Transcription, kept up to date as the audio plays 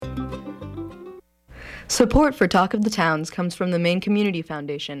Support for Talk of the Towns comes from the Maine Community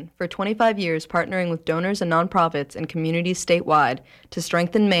Foundation, for 25 years partnering with donors and nonprofits and communities statewide to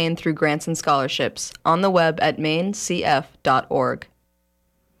strengthen Maine through grants and scholarships, on the web at mainecf.org.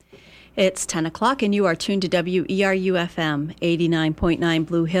 It's 10 o'clock and you are tuned to WERU-FM, 89.9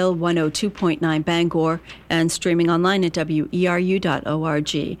 Blue Hill, 102.9 Bangor, and streaming online at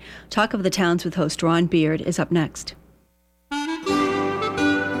weru.org. Talk of the Towns with host Ron Beard is up next.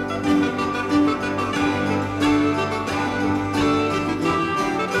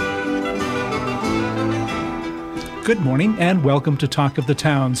 Good morning and welcome to Talk of the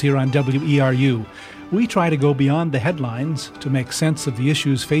Towns here on WERU. We try to go beyond the headlines to make sense of the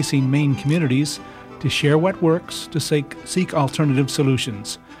issues facing Maine communities, to share what works, to seek alternative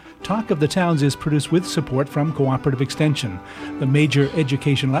solutions. Talk of the Towns is produced with support from Cooperative Extension, the major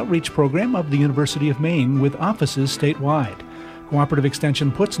educational outreach program of the University of Maine with offices statewide. Cooperative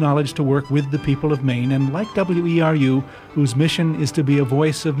Extension puts knowledge to work with the people of Maine, and like WERU, whose mission is to be a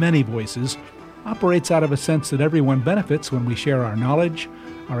voice of many voices, operates out of a sense that everyone benefits when we share our knowledge,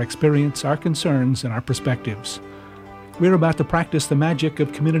 our experience, our concerns, and our perspectives. We're about to practice the magic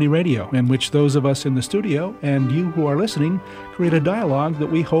of community radio, in which those of us in the studio and you who are listening create a dialogue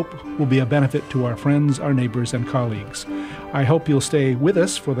that we hope will be a benefit to our friends, our neighbors, and colleagues. I hope you'll stay with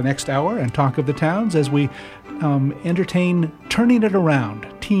us for the next hour and Talk of the Towns as we entertain Turning It Around,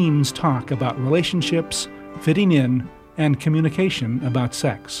 teens talk about relationships, fitting in, and communication about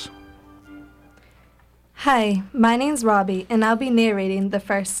sex. Hi, my name's Robbie, and I'll be narrating the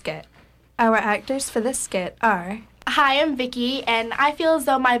first skit. Our actors for this skit are... Hi, I'm Vicky, and I feel as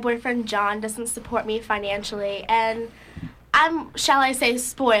though my boyfriend John doesn't support me financially, and I'm, shall I say,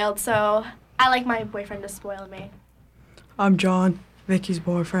 spoiled, so I like my boyfriend to spoil me. I'm John, Vicky's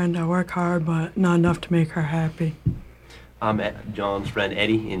boyfriend. I work hard, but not enough to make her happy. I'm John's friend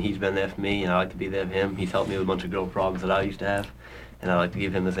Eddie, and he's been there for me, and I like to be there for him. He's helped me with a bunch of girl problems that I used to have, and I like to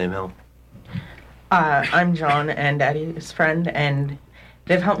give him the same help. I'm John and Eddie's friend, and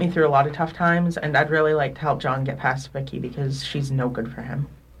they've helped me through a lot of tough times, and I'd really like to help John get past Vicky because she's no good for him.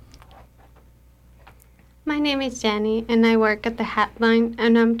 My name is Jenny, and I work at the Hatline,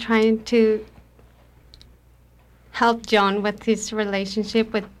 and I'm trying to help John with his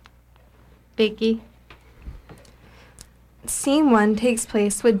relationship with Vicky. Scene 1 takes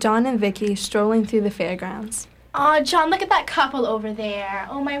place with John and Vicky strolling through the fairgrounds. Aw, John, look at that couple over there.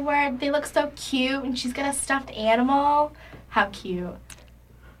 Oh, my word, they look so cute, and she's got a stuffed animal. How cute.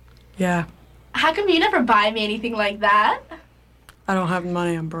 Yeah. How come you never buy me anything like that? I don't have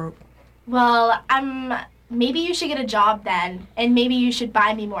money, I'm broke. Well, maybe you should get a job then, and maybe you should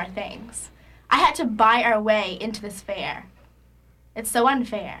buy me more things. I had to buy our way into this fair. It's so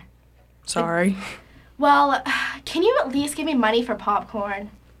unfair. Sorry. Well, can you at least give me money for popcorn?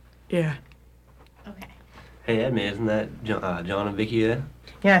 Yeah. Okay. Hey, Edmund, isn't that John and Vicky there?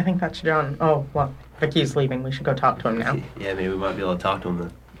 Yeah, I think that's John. Oh, well, Vicky's leaving. We should go talk to him now. Yeah, maybe we might be able to talk to him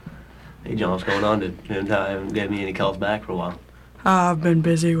then. Hey, John, what's going on? I haven't given me any calls back for a while. I've been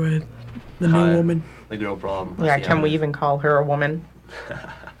busy with the new woman. The girl problem. Yeah, can we even call her a woman?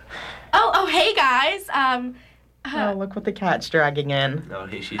 Oh, hey, guys. Oh, look what the cat's dragging in. No,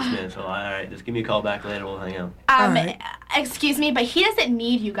 hey, she's been, so all right, just give me a call back later, we'll hang out. Right. Excuse me, but he doesn't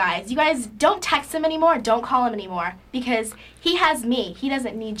need you guys. You guys don't text him anymore, don't call him anymore, because he has me. He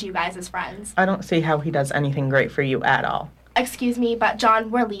doesn't need you guys as friends. I don't see how he does anything great for you at all. Excuse me, but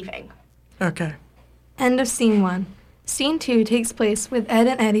John, we're leaving. Okay. End of Scene 1. Scene 2 takes place with Ed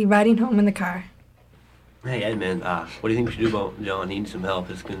and Eddie riding home in the car. Hey, Ed, man, what do you think we should do about John? He needs some help.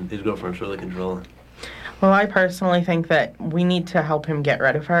 His girlfriend's really controlling. Well, I personally think that we need to help him get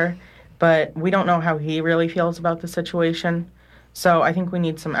rid of her, but we don't know how he really feels about the situation, so I think we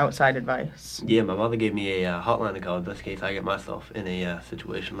need some outside advice. Yeah, my mother gave me a hotline to call just in case I get myself in a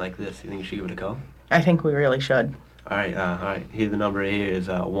situation like this. You think you should give it a call? I think we really should. All right. Here, the number here is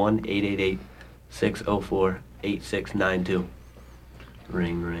 1-888-604-8692.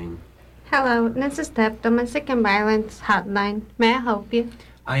 Ring, ring. Hello, this is the Domestic and Violence Hotline. May I help you?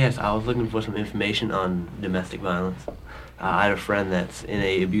 Yes, I was looking for some information on domestic violence. I had a friend that's in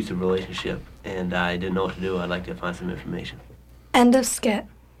an abusive relationship, and I didn't know what to do. I'd like to find some information. End of skit.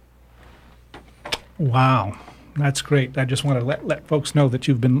 Wow. That's great. I just want to let folks know that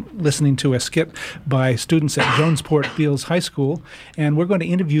you've been listening to a skit by students at Jonesport Beals High School, and we're going to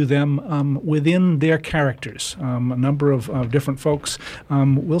interview them within their characters, a number of different folks.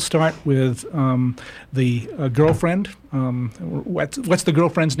 We'll start with the girlfriend. What's the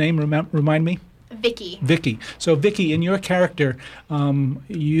girlfriend's name? Remind me? Vicky. Vicky. So, Vicky, in your character,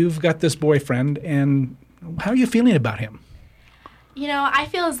 you've got this boyfriend, and how are you feeling about him? I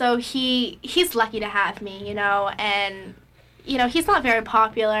feel as though he's lucky to have me, and, he's not very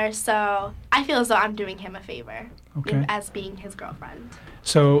popular, so I feel as though I'm doing him a favor as being his girlfriend.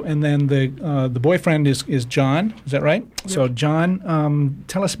 So, and then the boyfriend is John, is that right? Yep. So, John,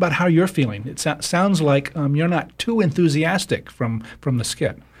 tell us about how you're feeling. It sounds like you're not too enthusiastic from the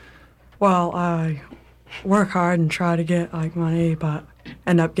skit. Well, I work hard and try to get money, but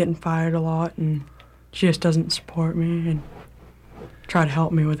end up getting fired a lot, and she just doesn't support me and try to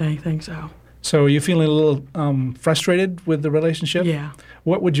help me with anything. So, are you feeling a little frustrated with the relationship? Yeah.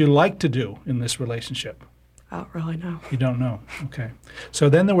 What would you like to do in this relationship? I don't really know. You don't know. Okay. So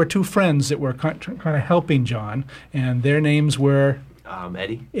then there were two friends that were kind of helping John, and their names were?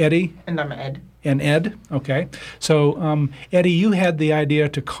 Eddie. Eddie. And I'm Ed. And Ed. Okay. So Eddie, you had the idea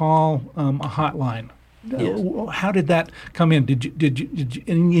to call a hotline. Yes. How did that come in? Did you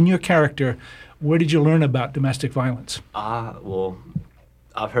in your character, where did you learn about domestic violence? Well,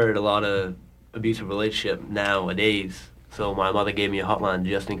 I've heard a lot of abusive relationship nowadays. So my mother gave me a hotline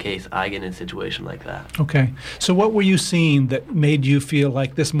just in case I get in a situation like that. Okay. So what were you seeing that made you feel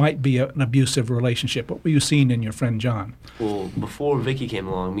like this might be an abusive relationship? What were you seeing in your friend John? Well, before Vicky came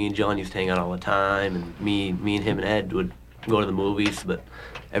along, me and John used to hang out all the time, and me and him and Ed would go to the movies. But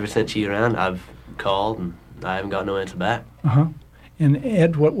ever since she's around, I've called, and I haven't got no answer back. Uh-huh. And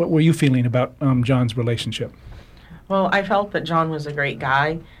Ed, what were you feeling about John's relationship? Well, I felt that John was a great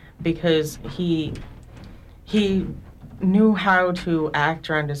guy because he knew how to act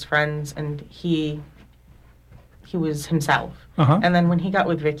around his friends, and he was himself. Uh-huh. And then when he got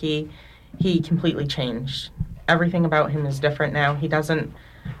with Vicky, he completely changed. Everything about him is different now. He doesn't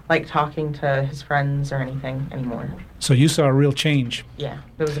like talking to his friends or anything anymore. So you saw a real change. Yeah,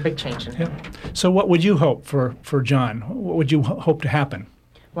 there was a big change in him. So what would you hope for John? What would you hope to happen?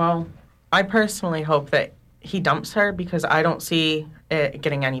 Well, I personally hope that he dumps her because I don't see it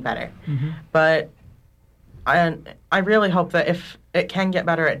getting any better. Mm-hmm. But I really hope that if it can get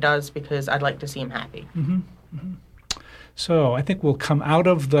better, it does, because I'd like to see him happy. Mm-hmm. Mm-hmm. So I think we'll come out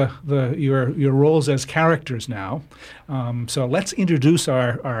of your roles as characters now. So let's introduce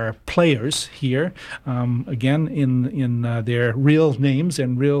our players here again in their real names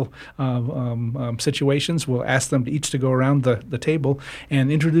and real situations. We'll ask them each to go around the table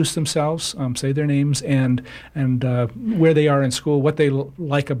and introduce themselves, say their names and where they are in school, what they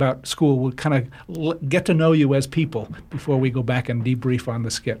like about school. We'll kind of get to know you as people before we go back and debrief on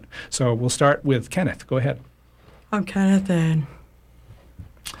the skit. So we'll start with Kenneth. Go ahead. I'm Kenneth, and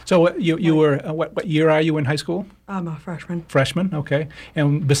so you were what year are you in high school? I'm a freshman. Freshman, okay.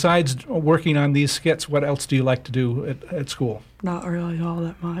 And besides working on these skits, what else do you like to do at school? Not really all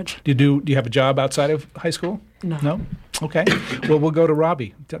that much. Do you have a job outside of high school? No. No? Okay. Well, we'll go to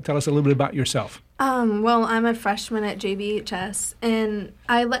Robbie. Tell us a little bit about yourself. Well, I'm a freshman at JVHS, and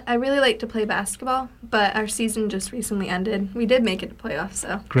I really like to play basketball, but our season just recently ended. We did make it to playoffs,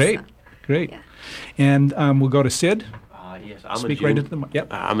 so. Great. Yeah. And we'll go to Sid. Yes, I'm Speak a junior. right into the mic. Yep.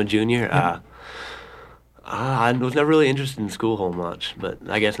 I'm a junior. Yep. I was never really interested in school whole much, but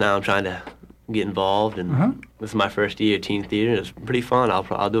I guess now I'm trying to get involved, and this is my first year at teen theater. It's pretty fun.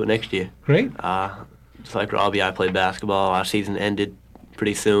 I'll do it next year. Great. Just like Robbie, I played basketball. Our season ended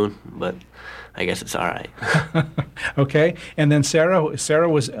pretty soon, but I guess it's all right. Okay. And then Sarah. Sarah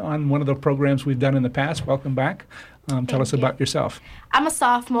was on one of the programs we've done in the past. Welcome back. Tell us about yourself. I'm a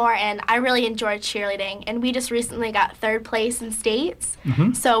sophomore, and I really enjoy cheerleading, and we just recently got third place in states,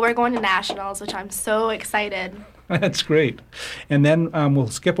 so we're going to nationals, which I'm so excited. That's great. And then we'll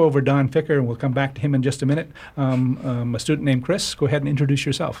skip over Don Ficker, and we'll come back to him in just a minute. A student named Chris, go ahead and introduce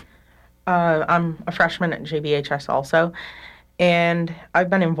yourself. I'm a freshman at JBHS also, and I've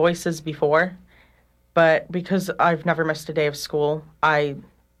been in voices before, but because I've never missed a day of school, I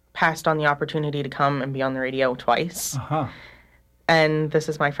passed on the opportunity to come and be on the radio twice. Uh-huh. And this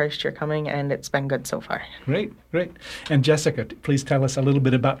is my first year coming, and it's been good so far. Great. And Jessica, please tell us a little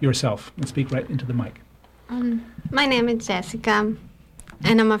bit about yourself and speak right into the mic. My name is Jessica,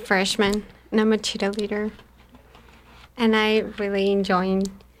 and I'm a freshman, and I'm a cheerleader. And I really enjoy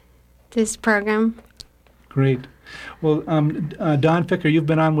this program. Great. Well, Don Ficker, you've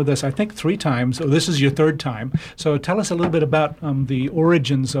been on with us, I think, 3 times. So this is your 3rd time. So tell us a little bit about the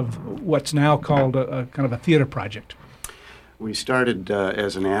origins of what's now called a kind of a theater project. We started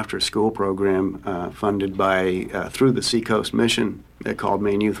as an after-school program funded by through the Seacoast Mission called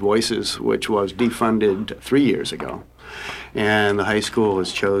Maine Youth Voices, which was defunded 3 years ago. And the high school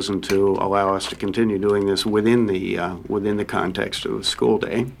has chosen to allow us to continue doing this within the context of the school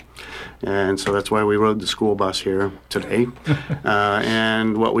day. And so that's why we rode the school bus here today.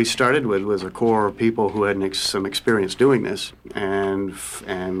 And what we started with was a core of people who had some experience doing this. And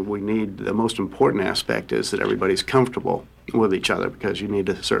the most important aspect is that everybody's comfortable with each other, because you need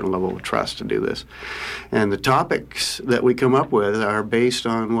a certain level of trust to do this. And the topics that we come up with are based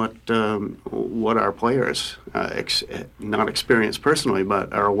on what our players not experience personally,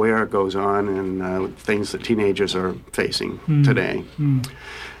 but are aware goes on, and things that teenagers are facing today.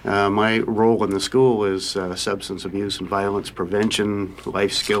 My role in the school is substance abuse and violence prevention,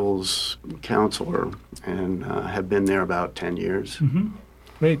 life skills counselor, and have been there about 10 years.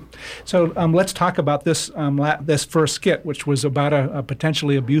 Great. So let's talk about this this first skit, which was about a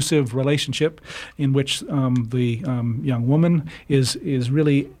potentially abusive relationship in which the young woman is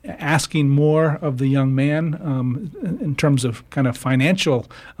really asking more of the young man in terms of kind of financial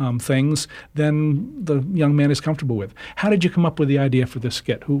things than the young man is comfortable with. How did you come up with the idea for this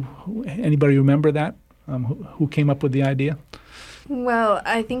skit? Anybody remember that? Who came up with the idea? Well,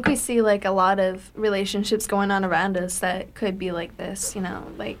 I think we see like a lot of relationships going on around us that could be like this,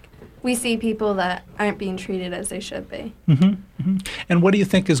 like we see people that aren't being treated as they should be. And what do you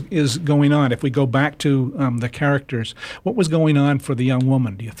think is going on? If we go back to the characters, what was going on for the young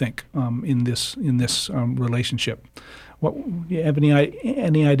woman, do you think, in this relationship? Do you have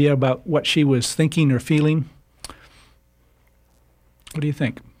any idea about what she was thinking or feeling? What do you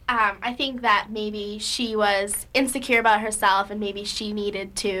think? I think that maybe she was insecure about herself, and maybe she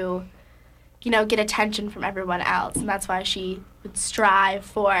needed to, get attention from everyone else, and that's why she would strive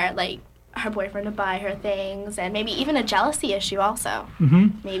for, like, her boyfriend to buy her things, and maybe even a jealousy issue also.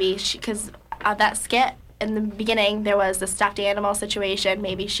 Maybe because that skit in the beginning, there was the stuffed animal situation.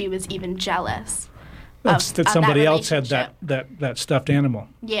 Maybe she was even jealous. That somebody else had that stuffed animal.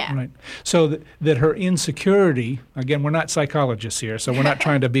 Yeah. Right. So that her insecurity, again, we're not psychologists here, so we're not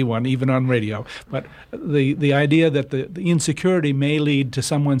trying to be one, even on radio, but the idea that the insecurity may lead to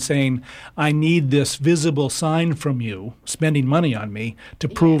someone saying, I need this visible sign from you, spending money on me, to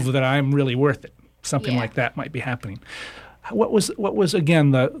prove that I'm really worth it. Something like that might be happening. What was again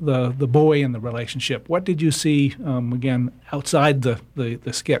the boy in the relationship? What did you see again outside the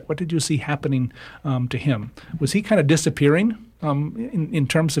skit? What did you see happening to him? Was he kind of disappearing in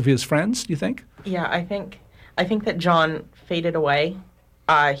terms of his friends? Do you think? Yeah, I think that John faded away.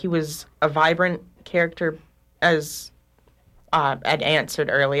 He was a vibrant character, as Ed answered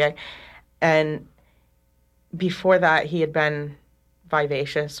earlier, and before that he had been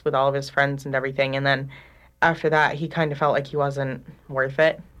vivacious with all of his friends and everything, and then after that, he kind of felt like he wasn't worth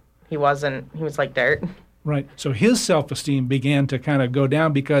it. He was like dirt. Right. So his self-esteem began to kind of go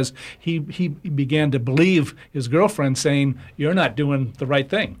down because he began to believe his girlfriend saying, you're not doing the right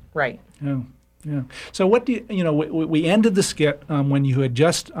thing. Right. Yeah. So what do we ended the skit when you had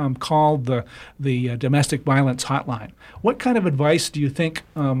just called the domestic violence hotline. What kind of advice do you think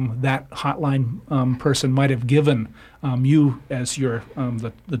that hotline person might have given you as your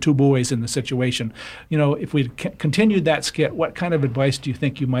the two boys in the situation? If we continued that skit, what kind of advice do you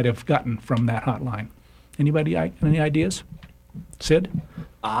think you might have gotten from that hotline? Anybody? Any ideas? Sid?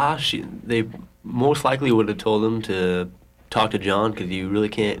 They most likely would have told him to talk to John, because you really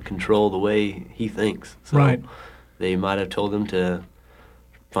can't control the way he thinks. So right. They might have told him to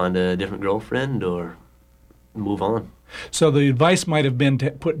find a different girlfriend or move on. So the advice might have been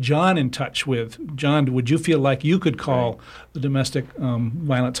to put John in touch with. John, would you feel like you could call the domestic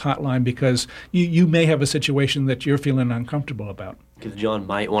violence hotline because you may have a situation that you're feeling uncomfortable about? Because John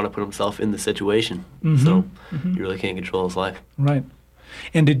might want to put himself in the situation, so you really can't control his life. Right.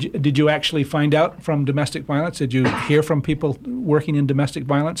 And did you actually find out from domestic violence? Did you hear from people working in domestic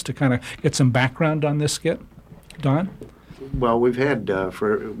violence to kind of get some background on this skit? Don? Well, we've had,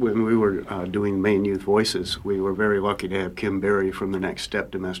 when we were doing Maine Youth Voices, we were very lucky to have Kim Berry from the Next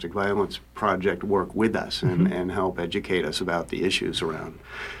Step Domestic Violence Project work with us and help educate us about the issues around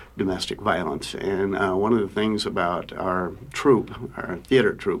domestic violence. And one of the things about our troupe, our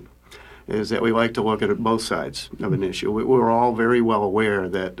theater troupe, is that we like to look at both sides of an issue. We're all very well aware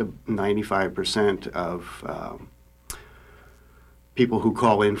that 95% of people who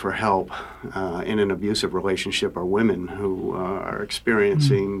call in for help in an abusive relationship are women who are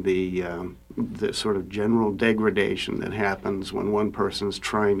experiencing the sort of general degradation that happens when one person's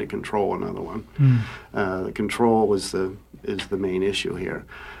trying to control another one. The control is the main issue here.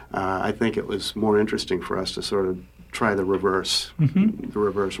 I think it was more interesting for us to sort of try the reverse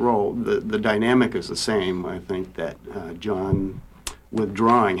role. The dynamic is the same. I think that John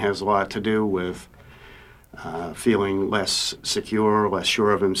withdrawing has a lot to do with feeling less secure, less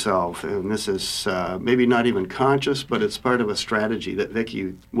sure of himself. And this is maybe not even conscious, but it's part of a strategy that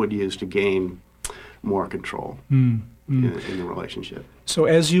Vicky would use to gain more control in the relationship. So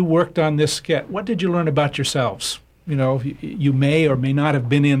as you worked on this skit, what did you learn about yourselves? You know, you may or may not have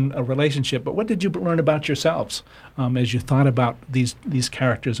been in a relationship, but what did you learn about yourselves as you thought about these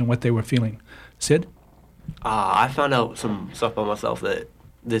characters and what they were feeling? Sid? I found out some stuff about myself that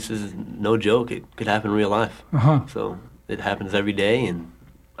this is no joke. It could happen in real life. So it happens every day, and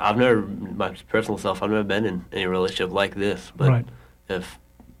my personal self, I've never been in any relationship like this. But if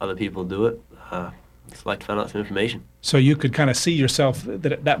other people do it, I'd like to find out some information. So you could kind of see yourself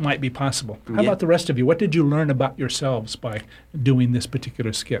that might be possible. How about the rest of you? What did you learn about yourselves by doing this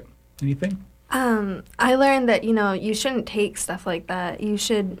particular skit? Anything? I learned that, you shouldn't take stuff like that. You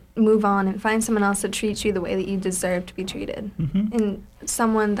should move on and find someone else that treats you the way that you deserve to be treated. And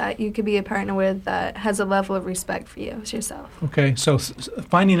someone that you could be a partner with that has a level of respect for you as yourself. Okay, so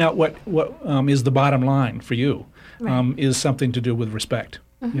finding out what is the bottom line for you is something to do with respect.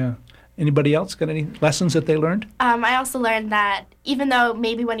 Yeah. Anybody else got any lessons that they learned? I also learned that even though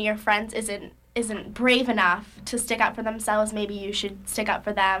maybe one of your friends isn't brave enough to stick up for themselves, maybe you should stick up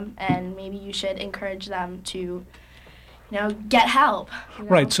for them, and maybe you should encourage them to, get help.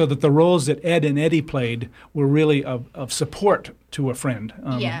 Right, so that the roles that Ed and Eddie played were really of support to a friend.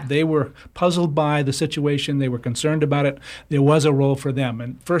 They were puzzled by the situation. They were concerned about it. There was a role for them.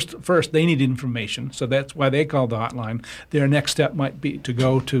 And first they needed information, so that's why they called the hotline. Their next step might be to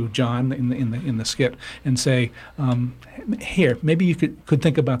go to John in the skit and say, here, maybe you could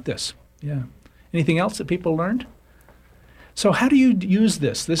think about this. Yeah. Anything else that people learned? So how do you use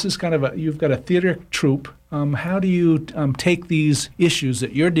this? This is kind of you've got a theater troupe. How do you take these issues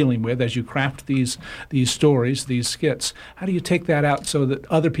that you're dealing with as you craft these stories, these skits? How do you take that out so that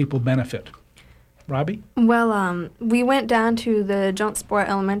other people benefit? Robbie? Well, we went down to the Jonesport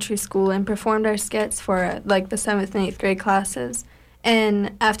Elementary School and performed our skits for the 7th and 8th grade classes.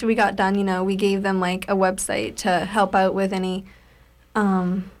 And after we got done, we gave them a website to help out with any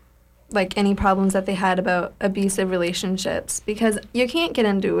any problems that they had about abusive relationships, because you can't get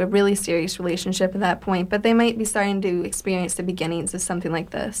into a really serious relationship at that point, but they might be starting to experience the beginnings of something like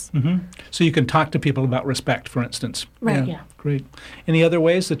this. So you can talk to people about respect, for instance. Right. Yeah. Great. Any other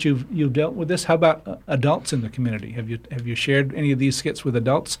ways that you've dealt with this? How about adults in the community? Have you shared any of these skits with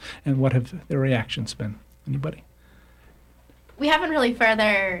adults, and what have their reactions been? Anybody? We haven't really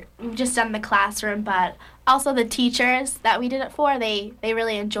we've just done the classroom, but also the teachers that we did it for, they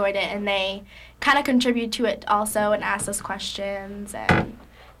really enjoyed it, and they kind of contribute to it also and ask us questions, and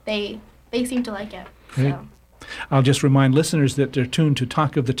they seem to like it. Great. So. I'll just remind listeners that they're tuned to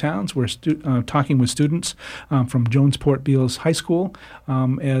Talk of the Towns. We're talking with students from Jonesport Beals High School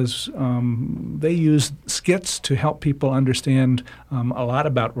as they use skits to help people understand a lot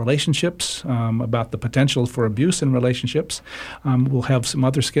about relationships, about the potential for abuse in relationships. We'll have some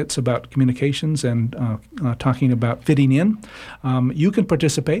other skits about communications and talking about fitting in. You can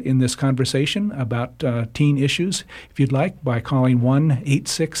participate in this conversation about teen issues, if you'd like, by calling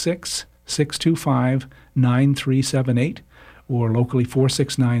 1-866-625-9378 or locally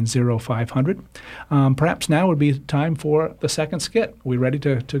 469-0500. Perhaps now would be time for the second skit. Are we ready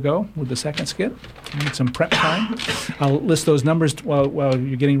to go with the second skit? We need some prep time. I'll list those numbers while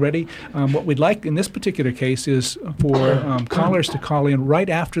you're getting ready. What we'd like in this particular case is for callers to call in right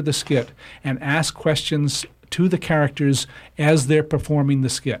after the skit and ask questions to the characters as they're performing the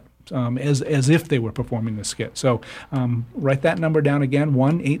skit. As if they were performing the skit. So write that number down again,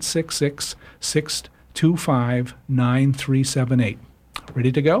 1-866-625-9378.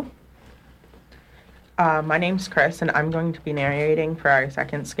 Ready to go? My name's Chris, and I'm going to be narrating for our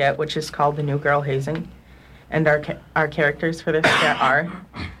second skit, which is called The New Girl Hazing. And our characters for this skit are...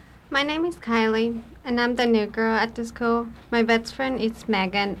 My name is Kylie, and I'm the new girl at the school. My best friend is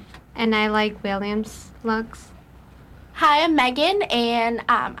Megan, and I like Williams looks. Hi, I'm Megan, and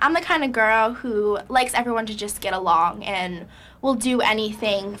I'm the kind of girl who likes everyone to just get along and will do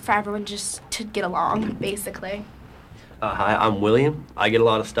anything for everyone just to get along, basically. Hi, I'm William. I get a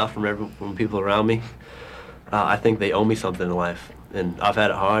lot of stuff from people around me. I think they owe me something in life, and I've had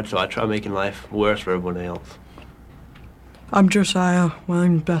it hard, so I try making life worse for everyone else. I'm Josiah,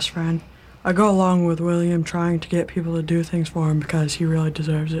 William's best friend. I go along with William trying to get people to do things for him because he really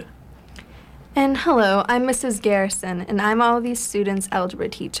deserves it. And hello, I'm Mrs. Garrison, and I'm all these students' algebra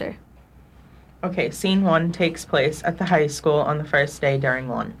teacher. Okay, scene 1 takes place at the high school on the first day during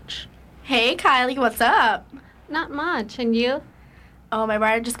lunch. Hey, Kylie, what's up? Not much, and you? Oh, my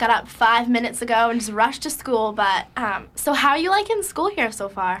brother just got up 5 minutes ago and just rushed to school, but, so how are you liking school here so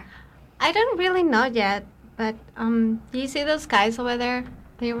far? I don't really know yet, But do you see those guys over there?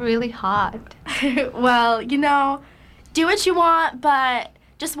 They're really hot. Well, do what you want, but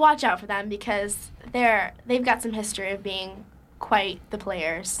just watch out for them because they've got some history of being quite the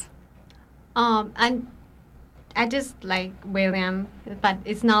players. And I just like William, but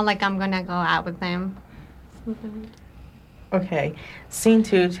it's not like I'm gonna go out with him. Okay. Scene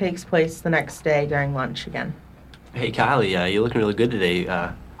 2 takes place the next day during lunch again. Hey, Kylie, you're looking really good today.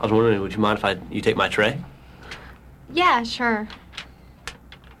 I was wondering, would you mind if you take my tray? Yeah, sure.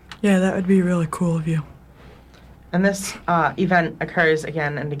 Yeah, that would be really cool of you. And this event occurs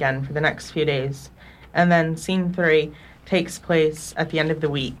again and again for the next few days. And then scene 3 takes place at the end of the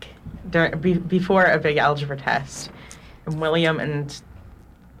week, before a big algebra test. And William and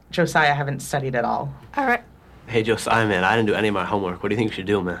Josiah haven't studied at all. All right. Hey, Josiah, man, I didn't do any of my homework. What do you think we should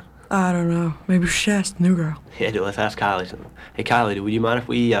do, man? I don't know. Maybe we should ask the new girl. Yeah, dude, let's ask Kylie something. Hey, Kylie, would you mind if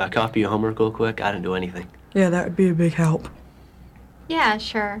we copy your homework real quick? I didn't do anything. Yeah, that would be a big help. Yeah,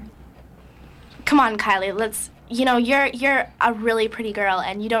 sure. Come on, Kylie, you're a really pretty girl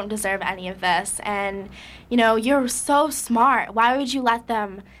and you don't deserve any of this. And, you're so smart. Why would you let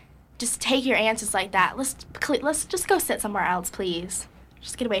them just take your answers like that? Let's just go sit somewhere else, please.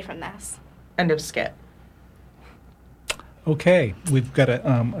 Just get away from this. End of skit. Okay, we've got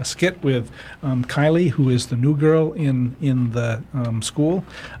a skit with Kylie, who is the new girl in the school.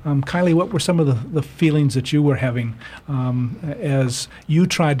 Kylie, what were some of the feelings that you were having as you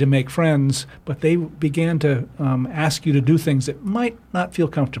tried to make friends, but they began to ask you to do things that might not feel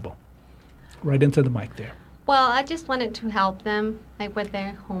comfortable? Right into the mic there. Well, I just wanted to help them, like with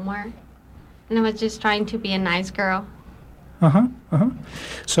their homework. And I was just trying to be a nice girl.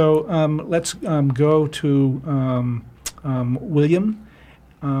 So let's go to William.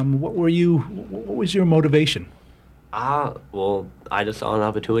 What was your motivation? Well, I just saw an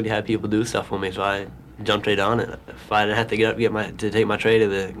opportunity to have people do stuff for me, so I jumped right on it. If I didn't have to get up to take my tray to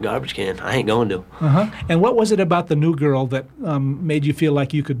the garbage can, I ain't going to. And what was it about the new girl that made you feel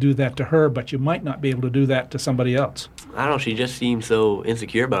like you could do that to her, but you might not be able to do that to somebody else? I don't know. She just seemed so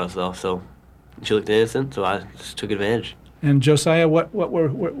insecure about herself, so she looked innocent, so I just took advantage. And Josiah, what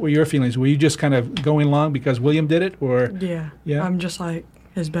were your feelings? Were you just kind of going along because William did it, or? Yeah. I'm just like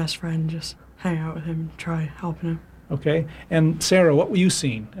his best friend, just hang out with him, try helping him. Okay. And Sarah, what were you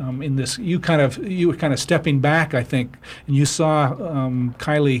seeing in this? You were kind of stepping back, I think, and you saw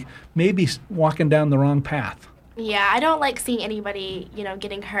Kylie maybe walking down the wrong path. Yeah, I don't like seeing anybody,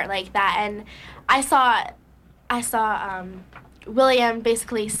 getting hurt like that. And I saw William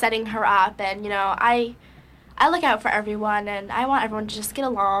basically setting her up, and I look out for everyone, and I want everyone to just get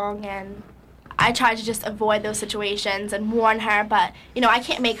along, and I try to just avoid those situations and warn her, but, I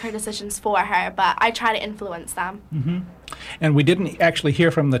can't make her decisions for her, but I try to influence them. Mm-hmm. And we didn't actually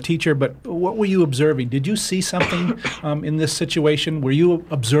hear from the teacher, but what were you observing? Did you see something in this situation? Were you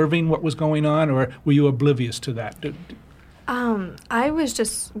observing what was going on, or were you oblivious to that? I was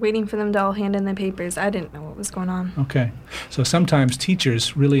just waiting for them to all hand in the papers. I didn't know what was going on. Okay. So sometimes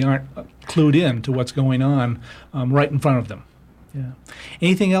teachers really aren't clued in to what's going on right in front of them. Yeah.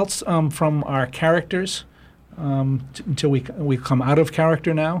 Anything else from our characters until we come out of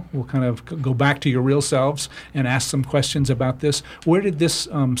character now? We'll kind of go back to your real selves and ask some questions about this. Where did this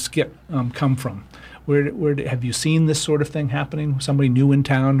skit come from? Where have you seen this sort of thing happening? Somebody new in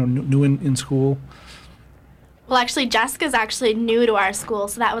town or new in school? Well, actually, Jessica's actually new to our school,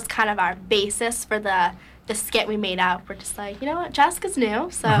 so that was kind of our basis for the skit we made up. We're just like, you know what, Jessica's new,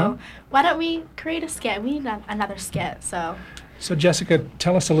 so why don't we create a skit? We need another skit, so. So, Jessica,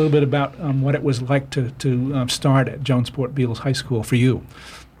 tell us a little bit about what it was like to start at Jonesport Beals High School for you.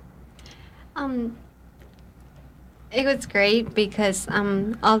 It was great because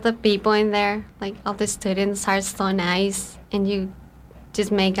all the people in there, like all the students, are so nice, and you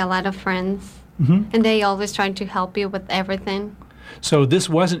just make a lot of friends. Mm-hmm. And they always try to help you with everything. So this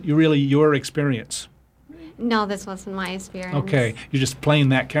wasn't really your experience? No, this wasn't my experience. Okay, you're just playing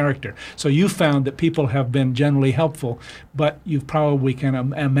that character. So you found that people have been generally helpful, but you probably can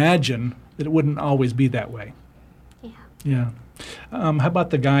imagine that it wouldn't always be that way. Yeah. How about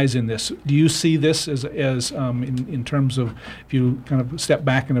the guys in this? Do you see this as in terms of, if you kind of step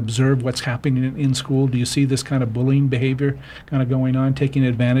back and observe what's happening in school, do you see this kind of bullying behavior kind of going on, taking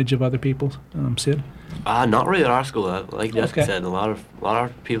advantage of other people? Sid? Not really at our school. Like Jessica said, a lot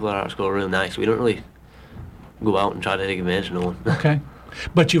of people at our school are really nice. We don't really go out and try to take advantage of no one. Okay.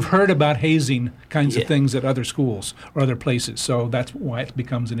 But you've heard about hazing kinds of things at other schools or other places, so that's why it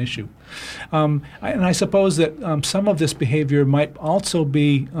becomes an issue. And I suppose that some of this behavior might also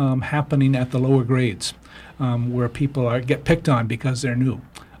be happening at the lower grades, where people get picked on because they're new.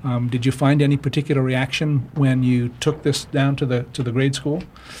 Did you find any particular reaction when you took this down to the grade school?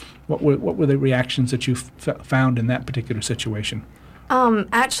 What were the reactions that you found in that particular situation?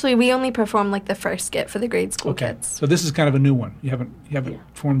 Actually, we only performed like the first skit for the grade school kids. So this is kind of a new one. You haven't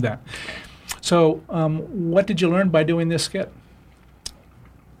formed that. So what did you learn by doing this skit?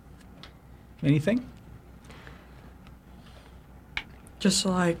 Anything? Just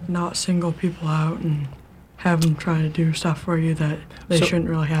like not single people out and have them try to do stuff for you that they shouldn't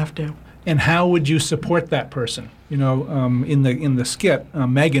really have to. And how would you support that person? You know, in the skit,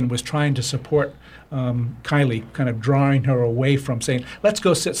 Megan was trying to support Kylie, kind of drawing her away from saying, let's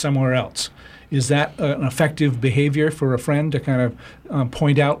go sit somewhere else. Is that an effective behavior for a friend to kind of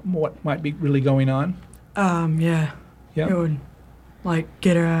point out what might be really going on? Yeah. It would, like,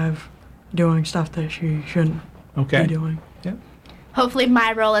 get her out of doing stuff that she shouldn't be doing. Yeah. Hopefully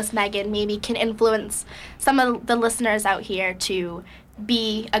my role as Megan maybe can influence some of the listeners out here to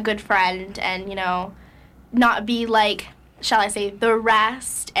be a good friend and, you know, not be like, shall I say, the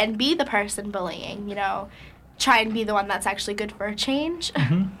rest and be the person bullying, you know, try and be the one that's actually good for a change.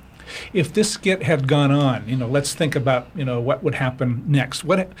 Mm-hmm. If this skit had gone on, you know, let's think about, you know, what would happen next.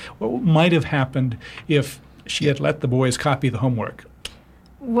 What might have happened if she had let the boys copy the homework?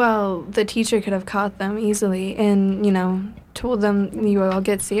 Well, the teacher could have caught them easily and, you know, told them you all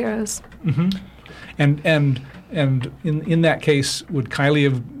get zeros. Mm-hmm. And in that case, would Kylie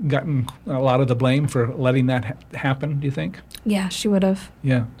have gotten a lot of the blame for letting that happen, do you think? Yeah, she would have.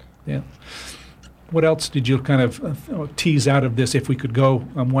 Yeah. What else did you kind of tease out of this if we could go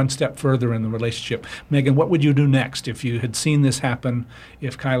one step further in the relationship? Megan, what would you do next if you had seen this happen,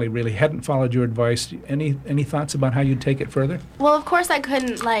 if Kylie really hadn't followed your advice? Any thoughts about how you'd take it further? Well, of course I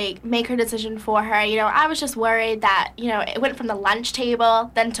couldn't, like, make her decision for her. You know, I was just worried that, you know, it went from the lunch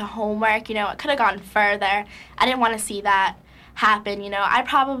table then to homework. You know, it could have gone further. I didn't want to see that happen, you know. I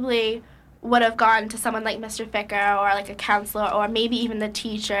probably would have gone to someone like Mr. Ficker or, like, a counselor or maybe even the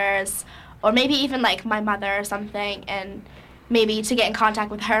teachers or maybe even, like, my mother or something, and maybe to get in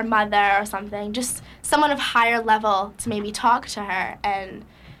contact with her mother or something, just someone of higher level to maybe talk to her and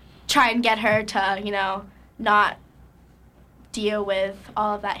try and get her to, you know, not deal with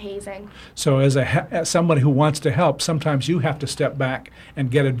all of that hazing. So as somebody who wants to help, sometimes you have to step back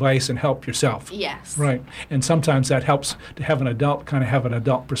and get advice and help yourself. Yes. Right. And sometimes that helps to have an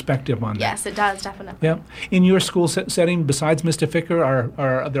adult perspective on that. Yes, it does, definitely. Yeah. In your school setting, besides Mr. Ficker,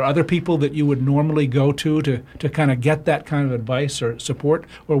 are there other people that you would normally go to kind of get that kind of advice or support,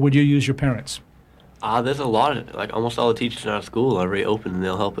 or would you use your parents? There's a lot of, like, almost all the teachers in our school are very open, and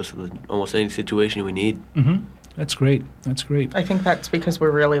they'll help us with almost any situation we need. Mm-hmm. That's great. I think that's because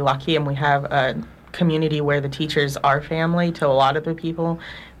we're really lucky and we have a community where the teachers are family to a lot of the people,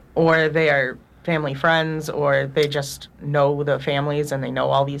 or they are family friends, or they just know the families and they know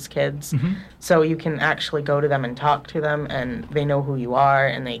all these kids. Mm-hmm. So you can actually go to them and talk to them, and they know who you are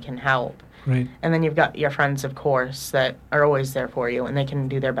and they can help. Right. And then you've got your friends, of course, that are always there for you, and they can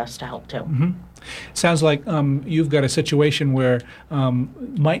do their best to help too. Mm-hmm. Sounds like you've got a situation where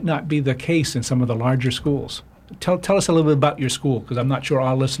might not be the case in some of the larger schools. Tell us a little bit about your school, because I'm not sure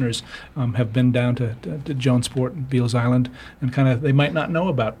all listeners have been down to Jonesport and Beals Island, and kind of they might not know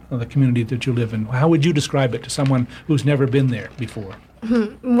about the community that you live in. How would you describe it to someone who's never been there before?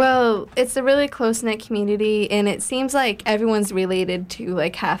 Well, it's a really close-knit community, and it seems like everyone's related to,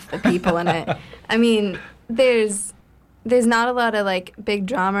 like, half the people in it. I mean, there's not a lot of, like, big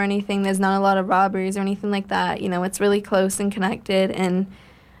drama or anything. There's not a lot of robberies or anything like that. You know, it's really close and connected, and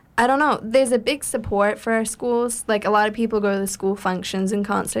I don't know. There's a big support for our schools. Like, a lot of people go to the school functions and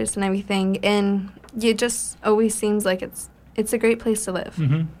concerts and everything, and it just always seems like it's a great place to live.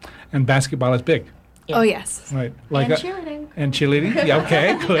 Mm-hmm. And basketball is big. Yeah. Oh, yes. Right. And cheerleading. And cheerleading? Yeah,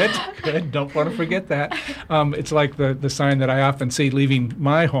 okay, good. Don't want to forget that. It's like the sign that I often see leaving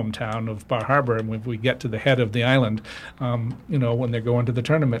my hometown of Bar Harbor, and when we get to the head of the island, you know, when they're going to the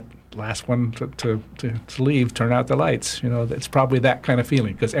tournament, last one to leave, turn out the lights. You know, it's probably that kind of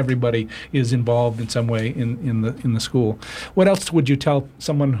feeling, because everybody is involved in some way in the school. What else would you tell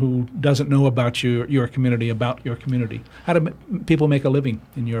someone who doesn't know about your community about your community? How do people make a living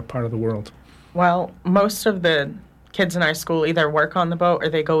in your part of the world? Well, most of the kids in our school either work on the boat or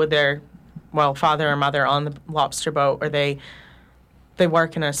they go with their, father or mother on the lobster boat, or they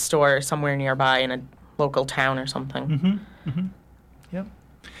work in a store somewhere nearby in a local town or something. Mm-hmm. Mm-hmm. Yep.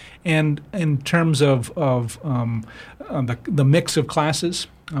 And in terms of the mix of classes,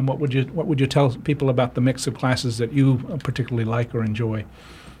 what would you tell people about the mix of classes that you particularly like or enjoy?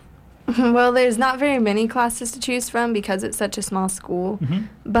 Well, there's not very many classes to choose from because it's such a small school. Mm-hmm.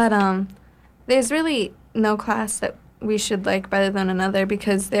 But there's really no class that we should like better than another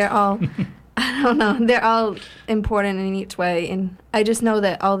because they're all, I don't know, they're all important in each way. And I just know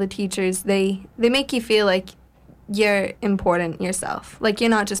that all the teachers, they make you feel like you're important yourself, like you're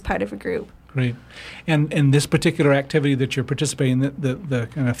not just part of a group. Great. And this particular activity that you're participating in, the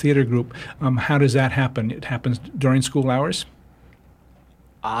kind of theater group, how does that happen? It happens during school hours?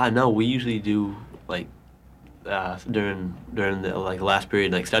 No, we usually do like during the last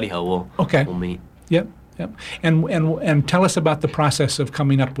period, like study hall. We'll meet. Yep. And tell us about the process of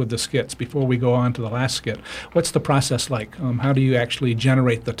coming up with the skits before we go on to the last skit. What's the process like? How do you actually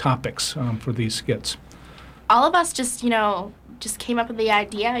generate the topics for these skits? All of us just came up with the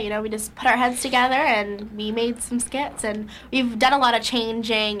idea. We just put our heads together and we made some skits, and we've done a lot of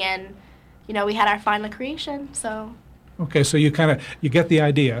changing, and we had our final creation. So. Okay, so you get the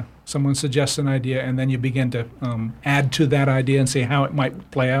idea. Someone suggests an idea, and then you begin to add to that idea and see how it might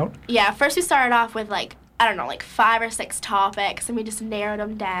play out. Yeah, first we started off with 5 or 6 topics, and we just narrowed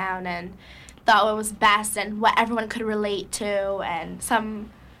them down and thought what was best and what everyone could relate to, and some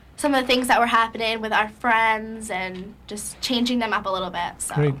of the things that were happening with our friends, and just changing them up a little bit.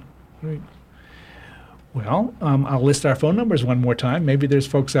 So. Great. Well, I'll list our phone numbers one more time. Maybe there's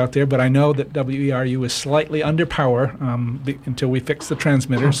folks out there, but I know that WERU is slightly under power until we fix the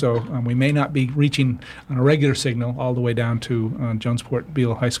transmitter, so we may not be reaching on a regular signal all the way down to Jonesport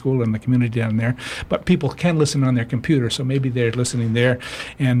Beal High School and the community down there. But people can listen on their computer, so maybe they're listening there,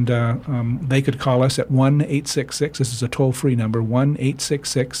 and they could call us at 1-866, this is a toll-free number,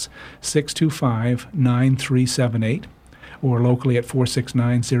 1-866-625-9378. Or locally at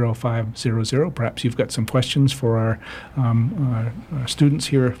 469-0500. Perhaps you've got some questions for our students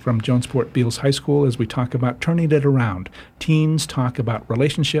here from Jonesport Beals High School as we talk about turning it around. Teens talk about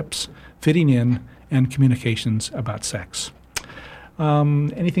relationships, fitting in, and communications about sex.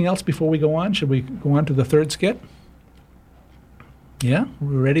 Anything else before we go on? Should we go on to the third skit? Yeah,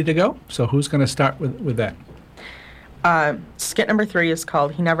 we're ready to go? So who's going to start with that? Skit number 3 is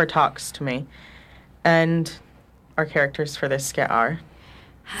called He Never Talks to Me. And our characters for this skit are?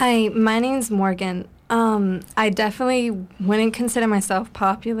 Hi, my name's Morgan. I definitely wouldn't consider myself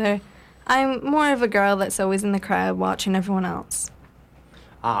popular. I'm more of a girl that's always in the crowd watching everyone else.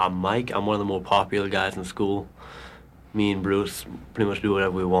 Mike, I'm one of the more popular guys in school. Me and Bruce pretty much do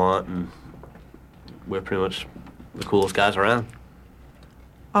whatever we want, and we're pretty much the coolest guys around.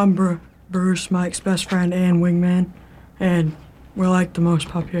 I'm Bruce, Mike's best friend and wingman, and we're like the most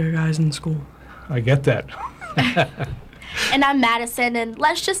popular guys in school. I get that. And I'm Madison, and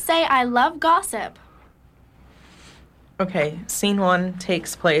let's just say I love gossip. Okay, scene 1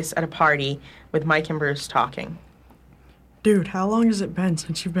 takes place at a party with Mike and Bruce talking. Dude, how long has it been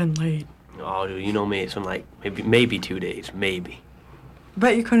since you've been late? Oh, dude, you know me, it's been maybe 2 days, maybe.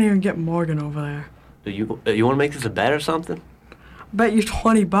 Bet you couldn't even get Morgan over there. Do you want to make this a bet or something? Bet you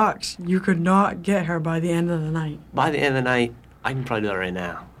 $20 you could not get her by the end of the night. By the end of the night, I can probably do that right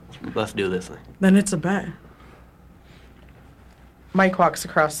now. Let's do this thing. Then it's a bet. Mike walks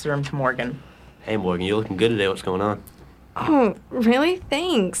across the room to Morgan. Hey, Morgan, you're looking good today. What's going on? Oh, really?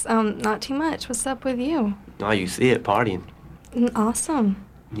 Thanks. Not too much. What's up with you? Oh, you see it, partying. Awesome.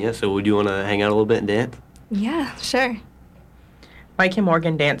 Yeah, so would you want to hang out a little bit and dance? Yeah, sure. Mike and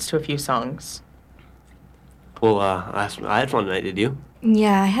Morgan dance to a few songs. Well, I had fun tonight, did you?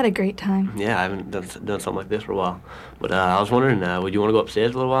 Yeah, I had a great time. Yeah, I haven't done something like this for a while. But I was wondering, would you want to go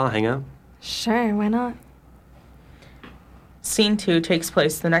upstairs for a little while and hang out? Sure, why not? Scene 2 takes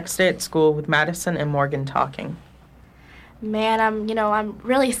place the next day at school with Madison and Morgan talking. Man, I'm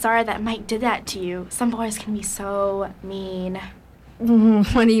really sorry that Mike did that to you. Some boys can be so mean.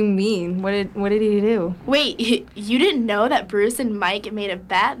 What do you mean? What did he do? Wait, you didn't know that Bruce and Mike made a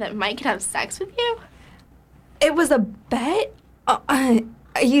bet that Mike could have sex with you? It was a bet? Are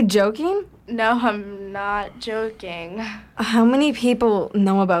you joking? No, I'm not joking. How many people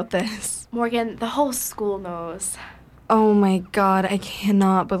know about this? Morgan, the whole school knows. Oh my God, I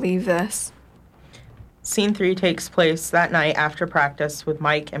cannot believe this. Scene 3 takes place that night after practice with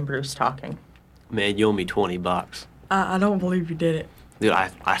Mike and Bruce talking. Man, you owe me $20. I don't believe you did it. Dude,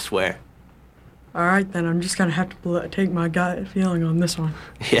 I swear. All right, then. I'm just going to have to take my gut feeling on this one.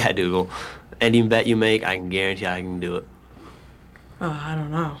 Yeah, dude. Well, any bet you make, I can guarantee I can do it. I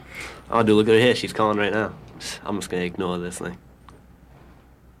don't know. Oh, dude, look at her here. She's calling right now. I'm just going to ignore this thing.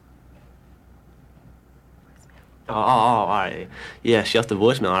 Oh, all right. Yeah, she left the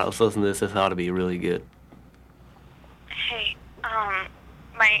voicemail. All right, let's listen to this. This ought to be really good. Hey,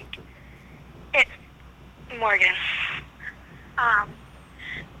 Mike, it's Morgan. I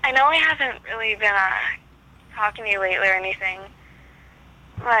know I haven't really been talking to you lately or anything,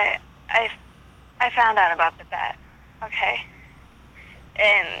 but I found out about the bet. Okay.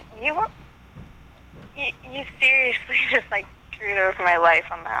 And you seriously just, like, screwed over my life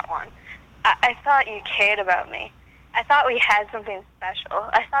on that one. I thought you cared about me. I thought we had something special.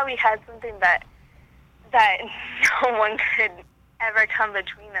 I thought we had something that no one could ever come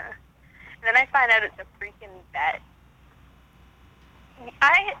between us. And then I find out it's a freaking bet.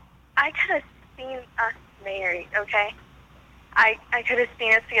 I could have seen us married, okay? I could have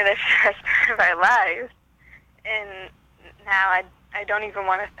seen us together for the rest of our lives. And now I don't even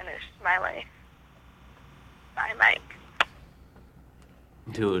want to finish my life. Bye, Mike.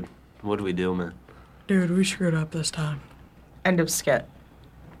 Dude, what do we do, man? Dude, we screwed up this time. End of skit.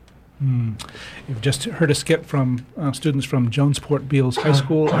 You've just heard a skit from students from Jonesport Beals High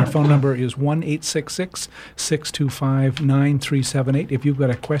School. Our phone number is 1-866-625-9378. If you've got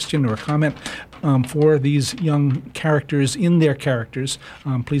a question or a comment for these young characters in their characters,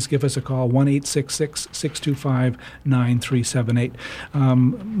 please give us a call, 1-866-625-9378.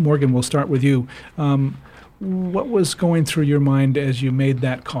 Morgan, we'll start with you. What was going through your mind as you made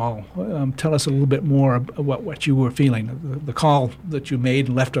that call? Tell us a little bit more about what you were feeling. The call that you made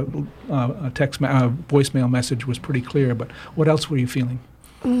and left a voicemail message was pretty clear, but what else were you feeling?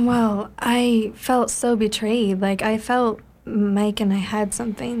 Well, I felt so betrayed. Like, I felt Mike and I had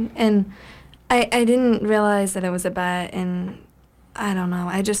something, and I didn't realize that it was a bet, and I don't know.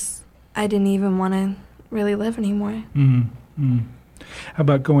 I didn't even want to really live anymore. How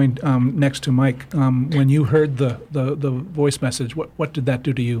about going next to Mike? When you heard the voice message, what did that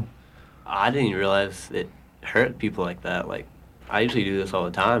do to you? I didn't even realize it hurt people like that. Like, I usually do this all the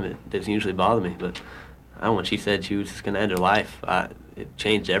time. It doesn't usually bother me, but when she said she was just going to end her life, it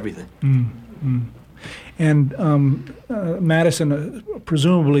changed everything. And Madison,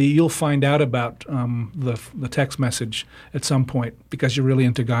 presumably you'll find out about the text message at some point because you're really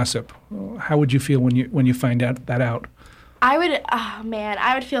into gossip. How would you feel when you find that out? I would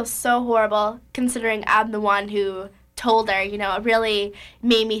feel so horrible considering I'm the one who told her. You know, it really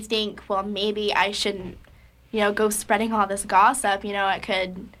made me think, well, maybe I shouldn't, go spreading all this gossip.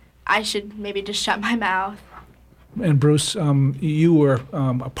 I should maybe just shut my mouth. And Bruce, you were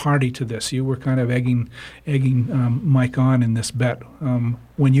a party to this. You were kind of egging Mike on in this bet.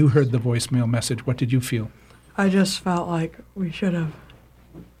 When you heard the voicemail message, what did you feel? I just felt like we should have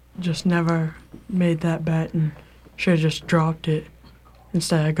just never made that bet and should have just dropped it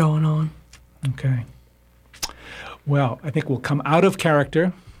instead of going on. Okay. Well, I think we'll come out of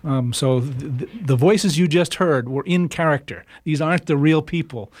character. So the voices you just heard were in character. These aren't the real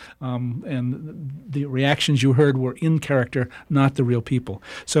people. And the reactions you heard were in character, not the real people.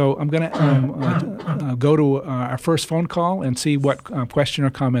 So I'm going to go to our first phone call and see what question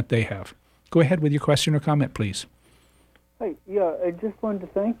or comment they have. Go ahead with your question or comment, please. Hi. Yeah, I just wanted to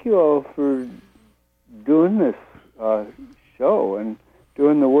thank you all for doing this show and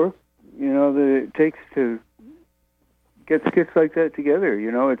doing the work, that it takes to get skits like that together.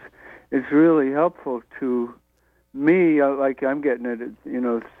 It's really helpful to me. Like I'm getting it at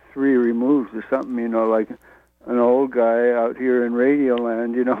 3 removes or something. Like an old guy out here in Radio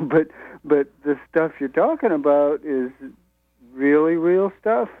Land. But the stuff you're talking about is really real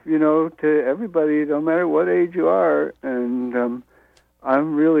stuff. To everybody, no matter what age you are. And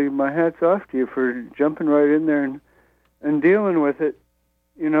I'm really, my hat's off to you for jumping right in there and dealing with it,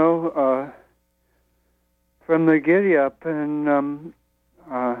 from the giddy up and,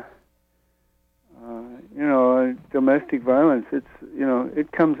 domestic violence. It's,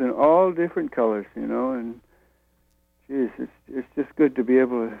 it comes in all different colors, and geez, it's just good to be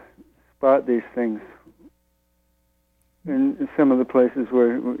able to spot these things in some of the places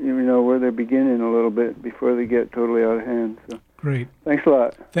where, where they're beginning a little bit before they get totally out of hand. So. Great. Thanks a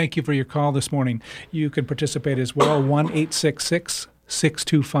lot. Thank you for your call this morning. You can participate as well,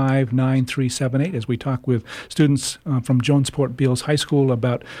 1-866-625-9378, as we talk with students from Jonesport Beals High School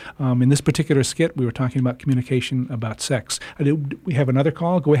about, in this particular skit, we were talking about communication about sex. We have another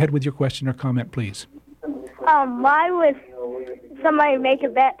call. Go ahead with your question or comment, please. Why would somebody make a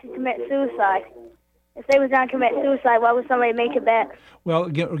bet to commit suicide? If they was going to commit suicide, why would somebody make a bet? Well,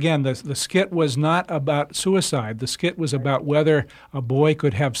 again, the skit was not about suicide. The skit was about whether a boy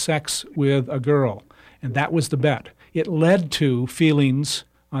could have sex with a girl, and that was the bet. It led to feelings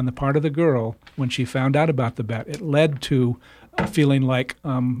on the part of the girl when she found out about the bet. It led to a feeling like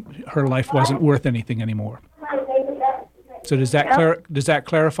her life wasn't worth anything anymore. So does that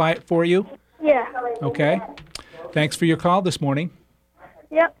clarify it for you? Yeah. Okay. Thanks for your call this morning.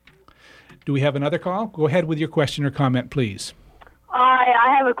 Yep. Do we have another call? Go ahead with your question or comment, please.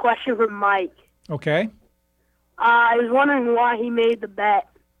 I have a question for Mike. Okay. I was wondering why he made the bet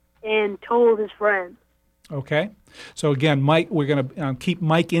and told his friends. Okay. So again, Mike, we're going to keep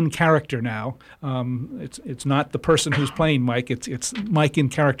Mike in character now. It's not the person who's playing Mike. It's Mike in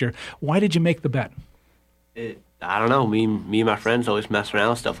character. Why did you make the bet? I don't know. Me and my friends always mess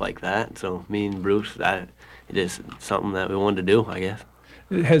around with stuff like that. So me and Bruce, it is something that we wanted to do, I guess.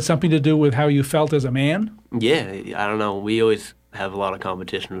 It has something to do with how you felt as a man? Yeah, I don't know. We always have a lot of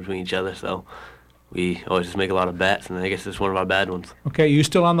competition between each other, so we always just make a lot of bets, and I guess it's one of our bad ones. Okay, you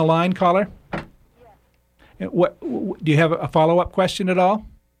still on the line, caller? Yeah. What do you have a follow-up question at all?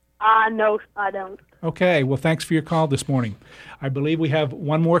 No, I don't. Okay, well, thanks for your call this morning. I believe we have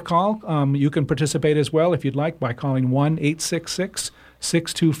one more call. You can participate as well if you'd like by calling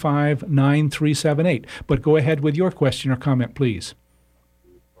 1-866-625-9378. But go ahead with your question or comment, please.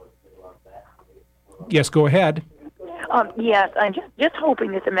 Yes, go ahead. Yes, I'm just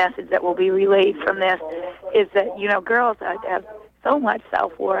hoping that the message that will be relayed from this is that, girls have so much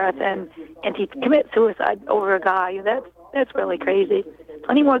self-worth, and to commit suicide over a guy, that's really crazy.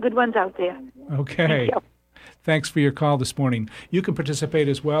 Plenty more good ones out there. Okay. Thanks for your call this morning. You can participate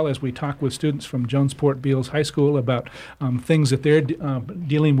as well as we talk with students from Jonesport Beals High School about things that they're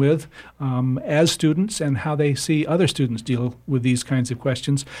dealing with as students and how they see other students deal with these kinds of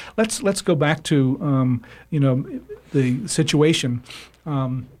questions. Let's go back to the situation.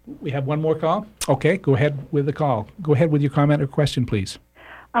 We have one more call. Okay, go ahead with the call. Go ahead with your comment or question, please.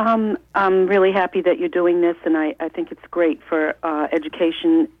 I'm really happy that you're doing this, and I think it's great for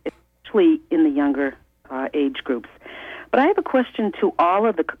education, especially in the younger age groups. But I have a question to all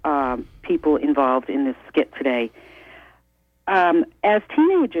of the people involved in this skit today. As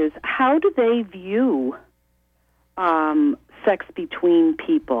teenagers, how do they view sex between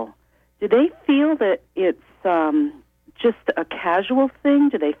people? Do they feel that it's just a casual thing?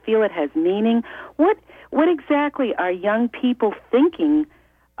 Do they feel it has meaning? What exactly are young people thinking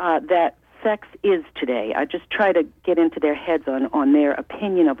that sex is today? I just try to get into their heads on their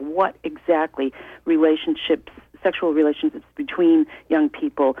opinion of what exactly sexual relationships between young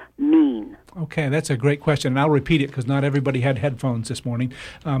people mean. Okay, that's a great question, and I'll repeat it because not everybody had headphones this morning.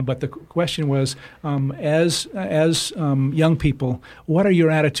 But the question was, as young people, what are your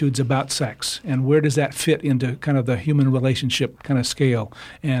attitudes about sex, and where does that fit into kind of the human relationship kind of scale?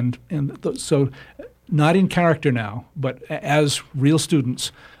 So, not in character now, but as real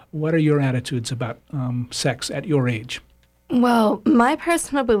students, what are your attitudes about sex at your age? Well, my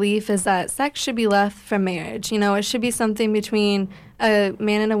personal belief is that sex should be left for marriage. It should be something between a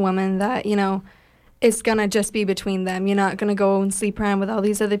man and a woman that, it's going to just be between them. You're not going to go and sleep around with all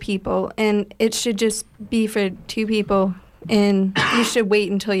these other people. And it should just be for two people. And you should wait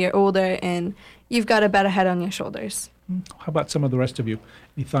until you're older and you've got a better head on your shoulders. How about some of the rest of you?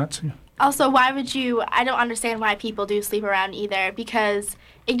 Any thoughts? Also, I don't understand why people do sleep around either, because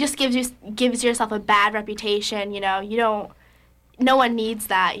it just gives yourself a bad reputation, no one needs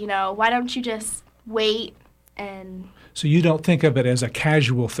that, Why don't you just wait and... So you don't think of it as a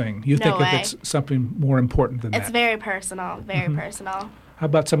casual thing. You think of it as something more important than that. It's very personal, personal. How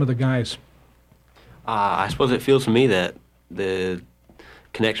about some of the guys? I suppose it feels to me that the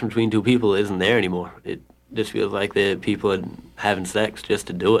connection between two people isn't there anymore. It just feels like the people are having sex just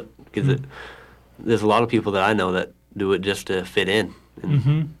to do it. Because there's a lot of people that I know that do it just to fit in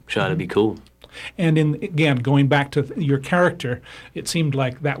and try to be cool. And again, going back to your character, it seemed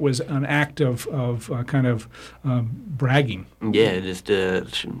like that was an act of kind of bragging. Yeah, just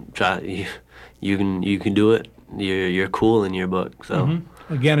try. You can do it. You're cool in your book. So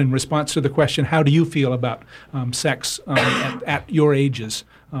again, in response to the question, how do you feel about sex at your ages?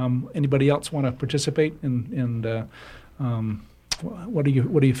 Anybody else want to participate? What are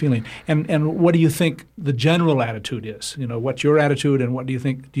you feeling? And what do you think the general attitude is? What's your attitude, and what do you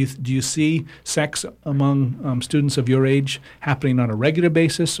think? Do you see sex among students of your age happening on a regular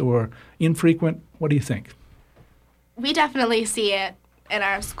basis or infrequent? What do you think? We definitely see it in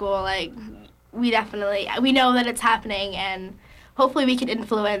our school. We know that it's happening, and hopefully we can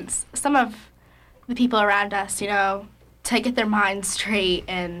influence some of the people around us, to get their minds straight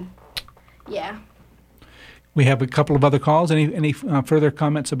and, yeah. We have a couple of other calls. Any further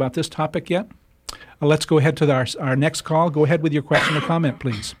comments about this topic yet? Let's go ahead to our next call. Go ahead with your question or comment,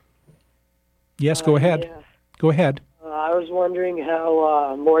 please. Yes, go ahead. Yeah. Go ahead. I was wondering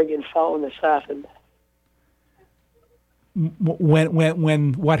how Morgan felt when this happened.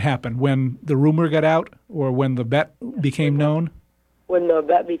 When what happened? When the rumor got out, or when the bet became known? When the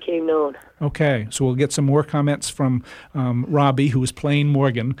bet became known. Okay, so we'll get some more comments from Robbie, who was playing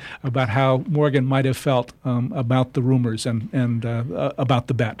Morgan, about how Morgan might have felt about the rumors and about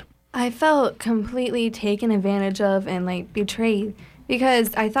the bet. I felt completely taken advantage of and betrayed,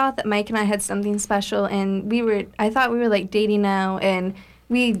 because I thought that Mike and I had something special, and I thought we were like dating now, and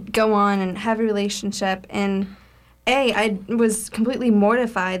we'd go on and have a relationship, and I was completely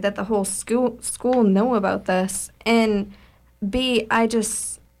mortified that the whole school knew about this, and B, I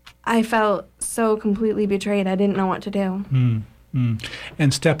felt so completely betrayed. I didn't know what to do.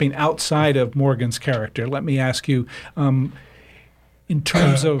 And stepping outside of Morgan's character, let me ask you, in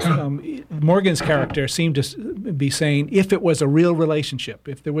terms of Morgan's character seemed to be saying if it was a real relationship,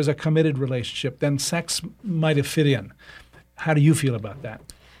 if there was a committed relationship, then sex might have fit in. How do you feel about that?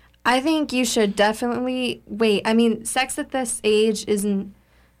 I think you should definitely wait. I mean, sex at this age isn't...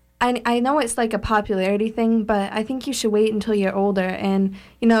 I know it's like a popularity thing, but I think you should wait until you're older and,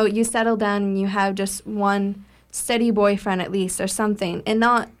 you settle down and you have just one steady boyfriend at least or something, and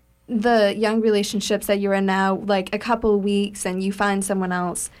not the young relationships that you're in now, like a couple of weeks and you find someone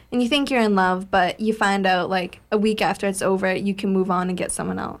else and you think you're in love, but you find out like a week after it's over, you can move on and get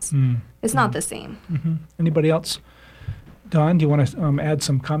someone else. It's not the same. Anybody else? Don, do you want to add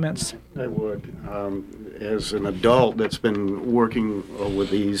some comments? I would. As an adult that's been working with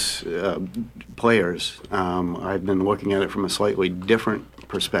these players, I've been looking at it from a slightly different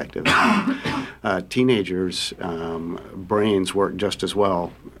perspective. Teenagers' brains work just as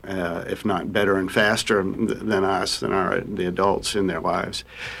well, if not better and faster than us, than the adults in their lives.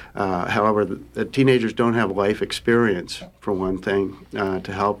 However, the teenagers don't have life experience, for one thing,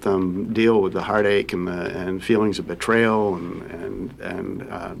 to help them deal with the heartache and feelings of betrayal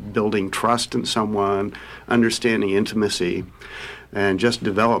and building trust in someone, understanding intimacy. And just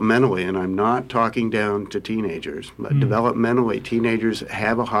developmentally, and I'm not talking down to teenagers, but developmentally, teenagers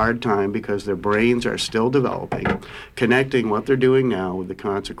have a hard time because their brains are still developing, connecting what they're doing now with the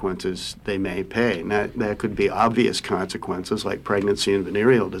consequences they may pay. And that could be obvious consequences like pregnancy and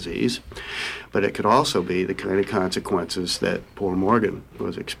venereal disease, but it could also be the kind of consequences that poor Morgan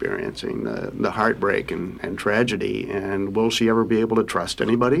was experiencing, the heartbreak and tragedy. And will she ever be able to trust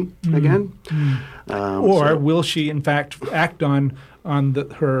anybody again? Or will she, in fact, act on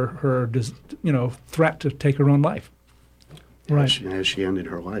her threat to take her own life? Right. As she ended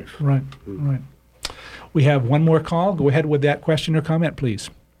her life. Right. Right. We have one more call. Go ahead with that question or comment, please.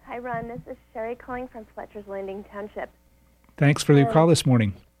 Hi, Ron. This is Sherry calling from Fletcher's Landing Township. Thanks for your call this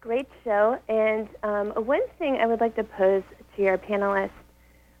morning. Great show. And one thing I would like to pose to your panelists,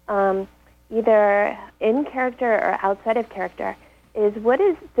 either in character or outside of character, is what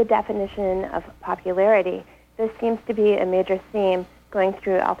is the definition of popularity? This seems to be a major theme going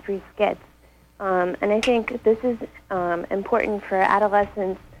through all three skits. And I think this is important for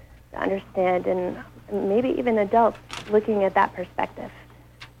adolescents to understand, and maybe even adults looking at that perspective.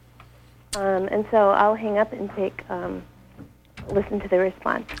 And so I'll hang up and listen to the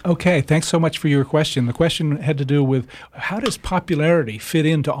response. Okay, thanks so much for your question. The question had to do with how does popularity fit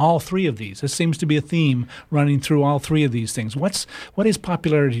into all three of these? This seems to be a theme running through all three of these things. What is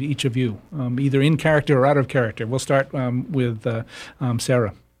popularity to each of you, either in character or out of character? We'll start with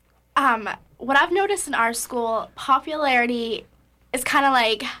Sarah. What I've noticed in our school, popularity is kind of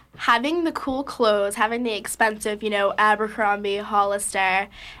like having the cool clothes, having the expensive, Abercrombie, Hollister,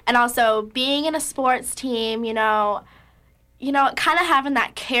 and also being in a sports team, kind of having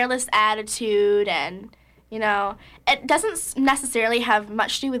that careless attitude, and, it doesn't necessarily have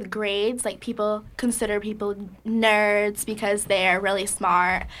much to do with grades. Like, people consider people nerds because they're really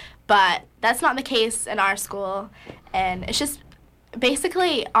smart, but that's not the case in our school. And it's just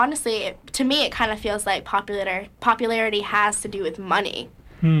basically, honestly, to me, it kind of feels like popularity has to do with money.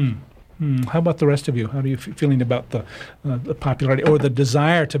 How about the rest of you? How are you feeling about the popularity or the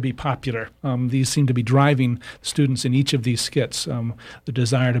desire to be popular? These seem to be driving students in each of these skits, the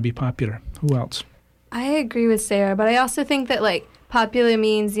desire to be popular. Who else? I agree with Sarah, but I also think that, popular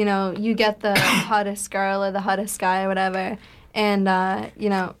means, you get the hottest girl or the hottest guy or whatever. And,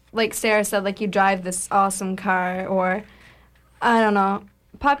 like Sarah said, you drive this awesome car, or, I don't know.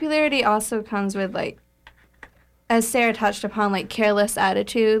 Popularity also comes with, as Sarah touched upon, careless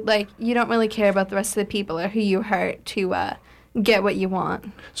attitude. You don't really care about the rest of the people or who you hurt to get what you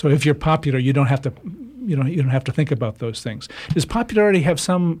want. So if you're popular, you don't have to, you don't have to think about those things. Does popularity have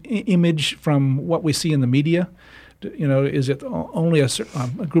some image from what we see in the media? Is it only a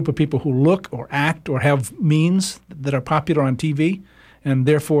group of people who look or act or have means that are popular on TV, and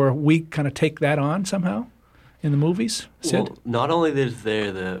therefore we kind of take that on somehow in the movies? Sid? Well, not only is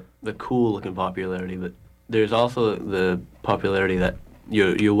there the cool-looking popularity, but there's also the popularity that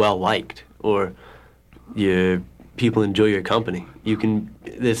you're well liked, or people enjoy your company.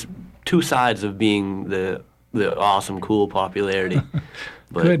 There's two sides of being the awesome, cool popularity.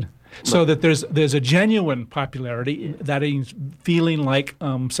 But Good. So that there's a genuine popularity that is feeling like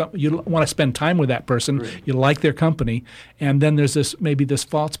you want to spend time with that person, right. You like their company, and then there's this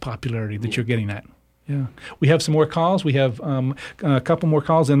false popularity that you're getting at. Yeah, we have some more calls. We have a couple more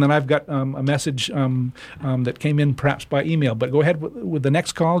calls, and then I've got a message that came in perhaps by email. But go ahead with the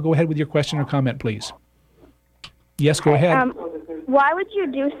next call. Go ahead with your question or comment, please. Yes, go ahead. Why would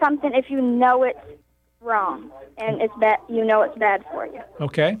you do something if you know it's wrong and it's bad? You know it's bad for you.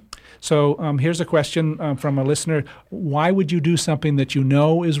 Okay. So here's a question from a listener. Why would you do something that you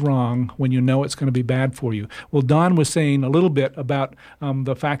know is wrong when you know it's going to be bad for you? Well, Don was saying a little bit about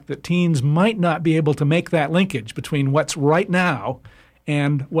the fact that teens might not be able to make that linkage between what's right now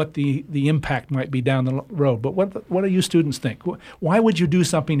and what the impact might be down the road. But what do you students think? Why would you do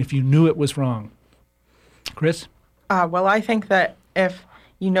something if you knew it was wrong? Chris? Well, I think that if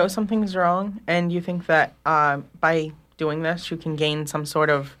you know something's wrong and you think that by doing this you can gain some sort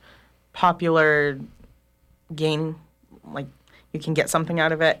of popular gain, like you can get something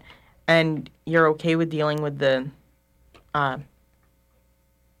out of it, and you're okay with dealing with the the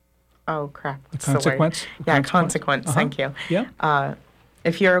consequence? Consequence. Uh-huh. Thank you. Yeah.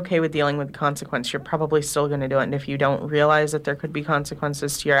 If you're okay with dealing with the consequence, you're probably still going to do it. And if you don't realize that there could be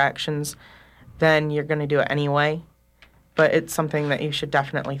consequences to your actions, then you're going to do it anyway. But it's something that you should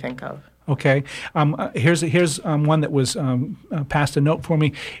definitely think of. Okay. Here's one that was passed a note for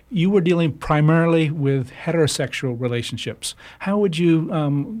me. You were dealing primarily with heterosexual relationships. How would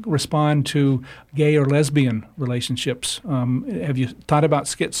you respond to gay or lesbian relationships? Have you thought about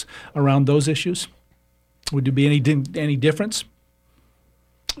skits around those issues? Would there be any difference?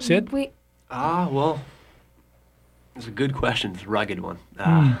 Sid? Well, it's a good question. It's a rugged one.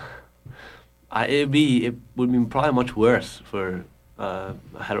 It would be probably much worse for a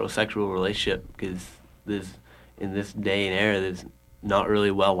heterosexual relationship because in this day and era, there's not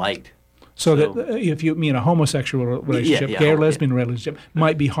really well liked. So that if you mean a homosexual relationship, gay or lesbian relationship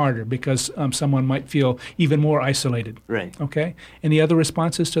might be harder because someone might feel even more isolated. Right. Okay. Any other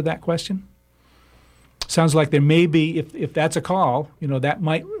responses to that question? Sounds like there may be, if that's a call, that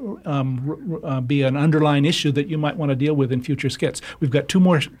might be an underlying issue that you might want to deal with in future skits. We've got 2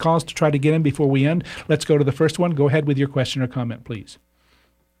 more calls to try to get in before we end. Let's go to the first one. Go ahead with your question or comment, please.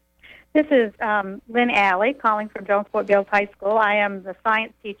 This is Lynn Alley calling from Jonesport Girls High School. I am the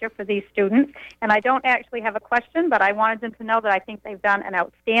science teacher for these students, and I don't actually have a question, but I wanted them to know that I think they've done an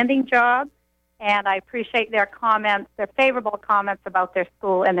outstanding job, and I appreciate their comments, their favorable comments about their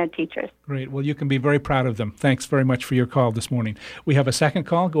school and their teachers. Great. Well, you can be very proud of them. Thanks very much for your call this morning. We have a second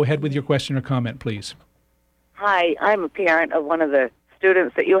call. Go ahead with your question or comment, please. Hi, I'm a parent of one of the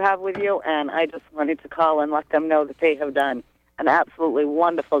students that you have with you, and I just wanted to call and let them know that they have done an absolutely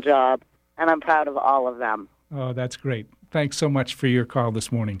wonderful job, and I'm proud of all of them. Oh, that's great. Thanks so much for your call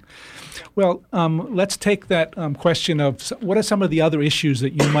this morning. Well, let's take that question of what are some of the other issues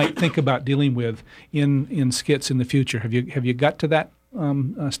that you might think about dealing with in skits in the future. Have you got to that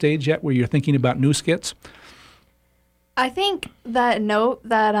stage yet where you're thinking about new skits? I think that note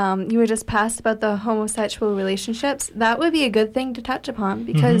that you were just passed about the homosexual relationships, that would be a good thing to touch upon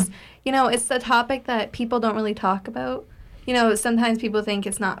because, it's a topic that people don't really talk about. Sometimes people think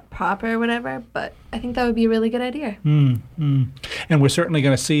it's not proper or whatever, but I think that would be a really good idea. And we're certainly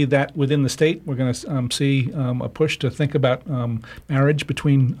going to see that within the state. We're going to see a push to think about marriage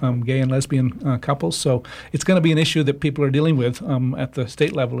between gay and lesbian couples. So it's going to be an issue that people are dealing with at the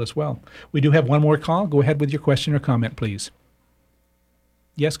state level as well. We do have one more call. Go ahead with your question or comment, please.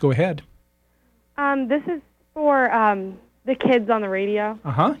 Yes, go ahead. This is for the kids on the radio.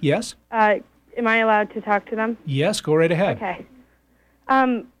 Yes. Am I allowed to talk to them? Yes, go right ahead. Okay.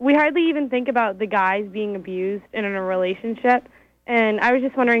 We hardly even think about the guys being abused in a relationship, and I was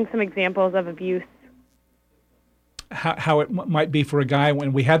just wondering some examples of abuse. How it might be for a guy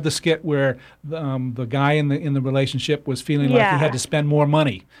when we had the skit where the guy in the relationship was feeling like he had to spend more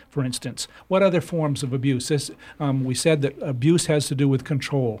money, for instance. What other forms of abuse? We said that abuse has to do with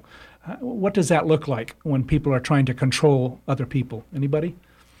control. What does that look like when people are trying to control other people? Anybody?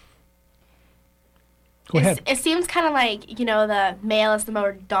 Go ahead. It seems kind of like, the male is the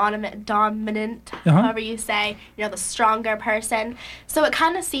more dominant, however you say, the stronger person. So it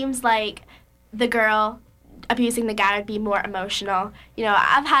kind of seems like the girl abusing the guy would be more emotional.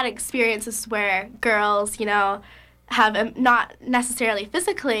 I've had experiences where girls, have not necessarily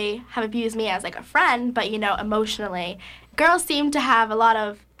physically have abused me as like a friend, but, emotionally. Girls seem to have a lot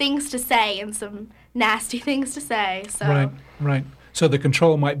of things to say and some nasty things to say. So. Right. So the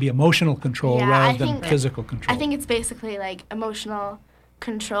control might be emotional control rather than physical control. I think it's basically like emotional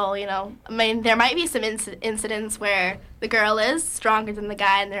control, you know. I mean, there might be some incidents where the girl is stronger than the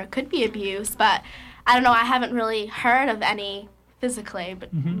guy and there could be abuse, but I don't know, I haven't really heard of any physically,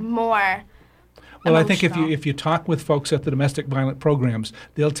 but more Well, emotional. I think if you talk with folks at the domestic violence programs,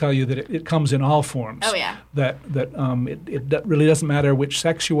 they'll tell you that it comes in all forms. Oh, yeah. That it really doesn't matter which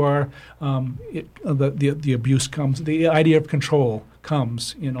sex you are. The abuse comes. The idea of control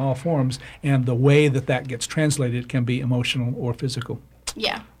comes in all forms, and the way that gets translated can be emotional or physical.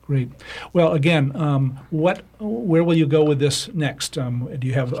 Yeah. Great. Well, again, where will you go with this next? Do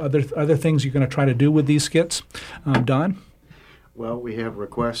you have other things you're going to try to do with these skits, Don? Well, we have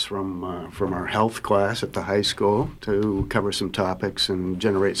requests from our health class at the high school to cover some topics and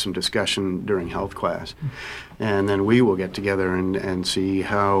generate some discussion during health class. And then we will get together and see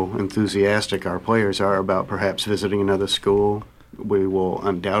how enthusiastic our players are about perhaps visiting another school. We will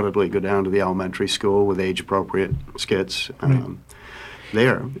undoubtedly go down to the elementary school with age-appropriate skits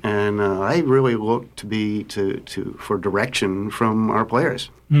there. And I really look for direction from our players.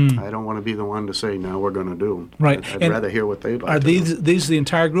 I don't want to be the one to say, no, we're going to do them. Right. I'd rather hear what they'd like Are to these the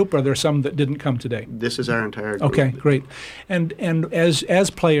entire group, or are there some that didn't come today? This is our entire group. Okay, great. And as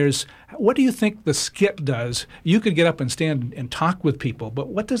players, what do you think the skit does? You could get up and stand and talk with people, but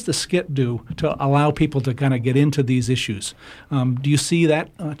what does the skit do to allow people to kind of get into these issues? Do you see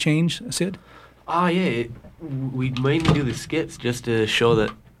that change, Sid? Yeah. We mainly do the skits just to show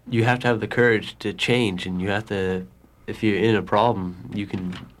that you have to have the courage to change, and you have to, if you're in a problem, you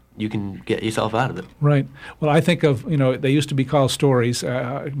can get yourself out of it. Right. Well, I think of, they used to be called stories.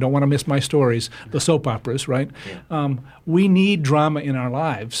 Don't want to miss my stories, the soap operas, right? Yeah. We need drama in our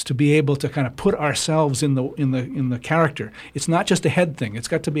lives to be able to kind of put ourselves in the character. It's not just a head thing. It's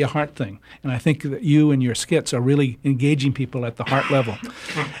got to be a heart thing. And I think that you and your skits are really engaging people at the heart level.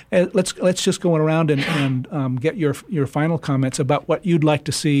 Let's just go around and get your final comments about what you'd like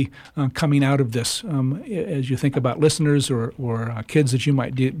to see coming out of this as you think about listeners or kids that you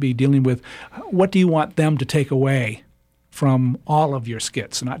might be dealing with. What do you want them to take away from all of your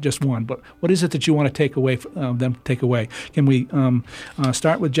skits, not just one, but what is it that you want to take away them to take away? Can we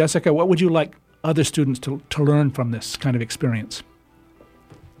start with Jessica? What would you like other students to learn from this kind of experience?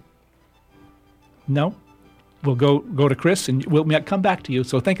 No? We'll go to Chris, and we'll come back to you,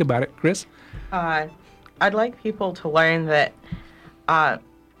 so think about it. Chris? I'd like people to learn that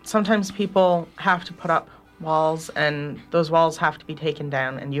sometimes people have to put up walls, and those walls have to be taken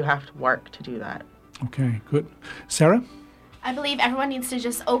down, and you have to work to do that. Okay, good. Sarah? I believe everyone needs to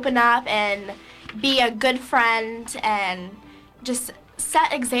just open up and be a good friend and just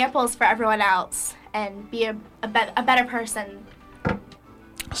set examples for everyone else and be a better person.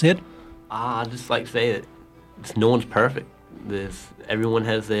 Sid? I'd just like to say that no one's perfect. Everyone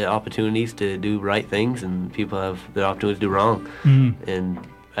has the opportunities to do right things, and people have the opportunities to do wrong. Mm-hmm. And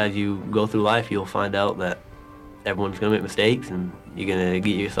as you go through life, you'll find out that everyone's going to make mistakes, and you're going to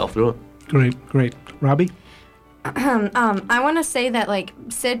get yourself through it. Great. Robbie? I want to say that, like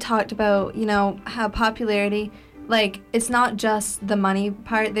Sid talked about, how popularity, it's not just the money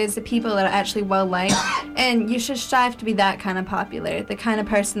part. There's the people that are actually well-liked, and you should strive to be that kind of popular, the kind of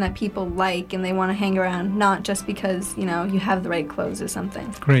person that people like and they want to hang around, not just because, you have the right clothes or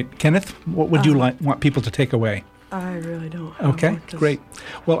something. Great. Kenneth, what would you want people to take away? I really don't. Okay, great.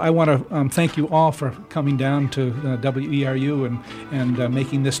 Well, I want to thank you all for coming down to WERU and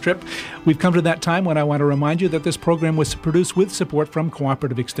making this trip. We've come to that time when I want to remind you that this program was produced with support from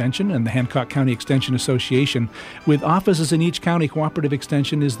Cooperative Extension and the Hancock County Extension Association. With offices in each county, Cooperative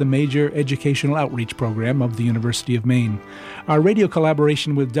Extension is the major educational outreach program of the University of Maine. Our radio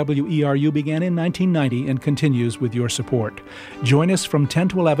collaboration with WERU began in 1990 and continues with your support. Join us from 10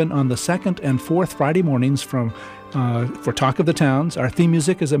 to 11 on the second and fourth Friday mornings for Talk of the Towns. Our theme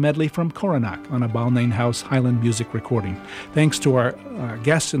music is a medley from Coronach on a Balnain House Highland music recording. Thanks to our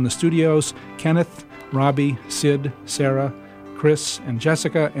guests in the studios, Kenneth, Robbie, Sid, Sarah, Chris, and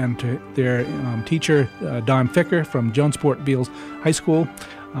Jessica, and to their teacher, Don Ficker from Jonesport Beals High School.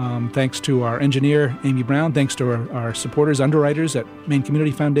 Thanks to our engineer, Amy Brown. Thanks to our supporters, underwriters at Maine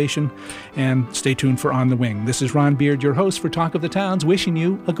Community Foundation. And stay tuned for On the Wing. This is Ron Beard, your host for Talk of the Towns, wishing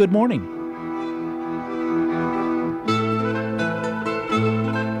you a good morning.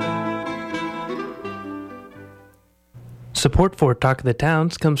 Support for Talk of the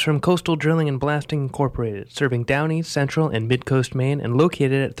Towns comes from Coastal Drilling and Blasting Incorporated, serving Downey, Central, and Mid-Coast Maine, and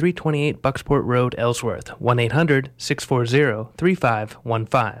located at 328 Bucksport Road, Ellsworth.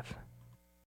 1-800-640-3515.